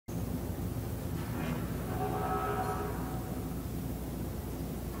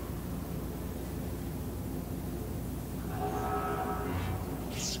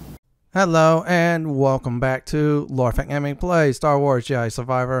Hello and welcome back to Fenton Gaming Play Star Wars Jedi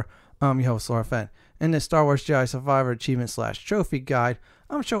Survivor. I'm your host Fenton. In this Star Wars Jedi Survivor achievement / trophy guide,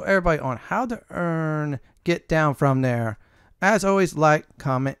 I'm going to show everybody on how to earn get down from there. As always, like,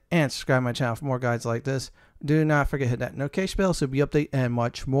 comment, and subscribe to my channel for more guides like this. Do not forget to hit that notification bell so you'll be updated and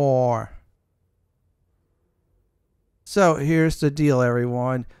much more. So here's the deal,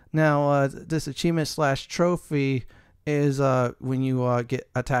 everyone. Now this achievement / trophy is when you get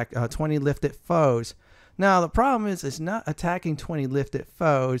attacked 20 lifted foes. Now the problem is it's not attacking 20 lifted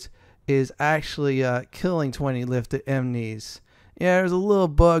foes, is actually killing 20 lifted enemies. Yeah, there's a little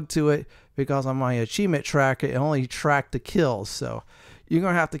bug to it because on my achievement tracker it only tracked the kills, so you're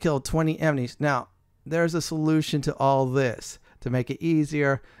gonna have to kill 20 enemies. Now there's a solution to all this to make it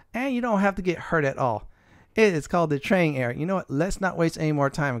easier and you don't have to get hurt at all. It is called the training area. You know what, let's not waste any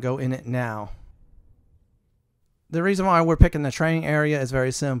more time and go in it now. The reason why we're picking the training area is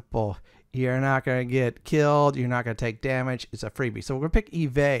very simple. You're not going to get killed. You're not going to take damage. It's a freebie. So we're going to pick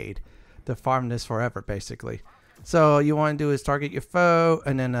evade to farm this forever, basically. So you want to do is target your foe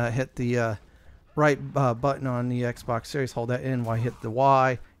and then hit the right button on the Xbox Series. Hold that in while you hit the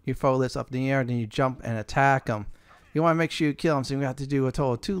Y. Your foe lifts up in the air. Then you jump and attack them. You want to make sure you kill them. So you have to do a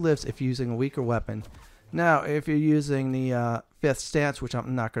total of 2 lifts if you're using a weaker weapon. Now, if you're using the 5th stance, which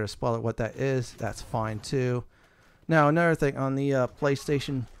I'm not going to spoil it what that is, that's fine too. Now another thing on the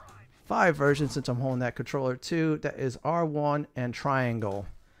PlayStation 5 version, since I'm holding that controller too, that is R1 and triangle.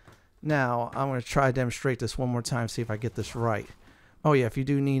 Now I'm going to try to demonstrate this one more time, see if I get this right. Oh yeah, if you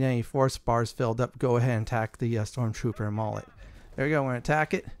do need any force bars filled up, go ahead and attack the Stormtrooper and maul it. There we go, we're going to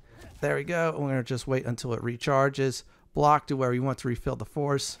attack it. There we go, we're going to just wait until it recharges. Block to where you want to refill the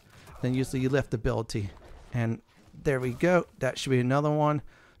force. Then use the lift ability. And there we go, that should be another one.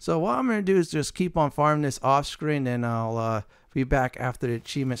 So what I'm going to do is just keep on farming this off screen, and I'll be back after the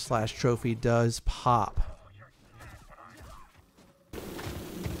achievement / trophy does pop.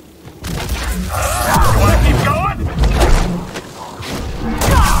 You want to keep going?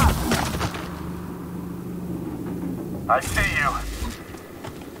 I see you.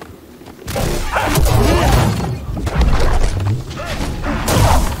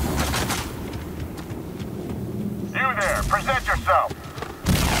 You there, present yourself.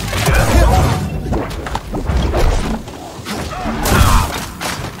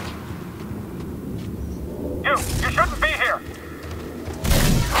 You shouldn't be here.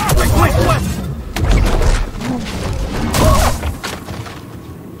 Wait.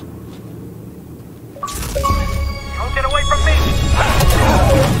 Don't get away from me.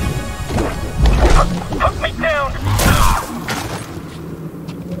 Hunt me down.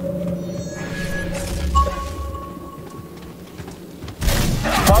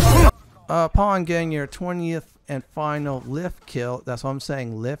 Upon getting your 20th and final lift kill, that's what I'm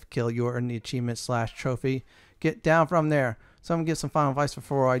saying, lift kill, you're in the achievement / trophy. Get down from there. So I'm going to give some final advice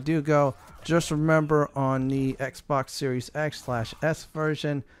before I do go. Just remember on the Xbox Series X / S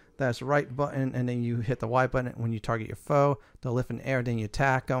version, that's right button and then you hit the Y button when you target your foe. They'll lift in the air, then you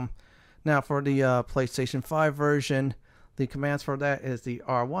attack them. Now for the PlayStation 5 version, the commands for that is the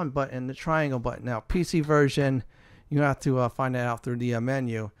R1 button, the triangle button. Now PC version, you have to find that out through the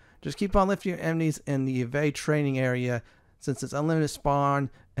menu. Just keep on lifting your enemies in the evade training area. Since it's unlimited spawn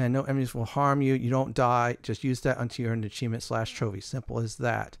and no enemies will harm you, you don't die. Just use that until you're in the achievement / trophy. Simple as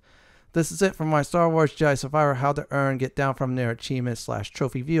that. This is it for my Star Wars Jedi Survivor How to Earn Get Down From There achievement /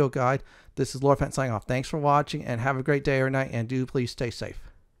 trophy video guide. This is Fenton signing off. Thanks for watching and have a great day or night, and do please stay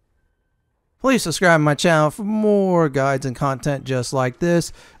safe. Please subscribe to my channel for more guides and content just like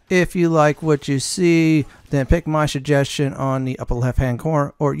this. If you like what you see, then pick my suggestion on the upper left hand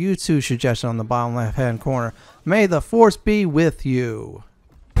corner or YouTube's suggestion on the bottom left hand corner. May the Force be with you.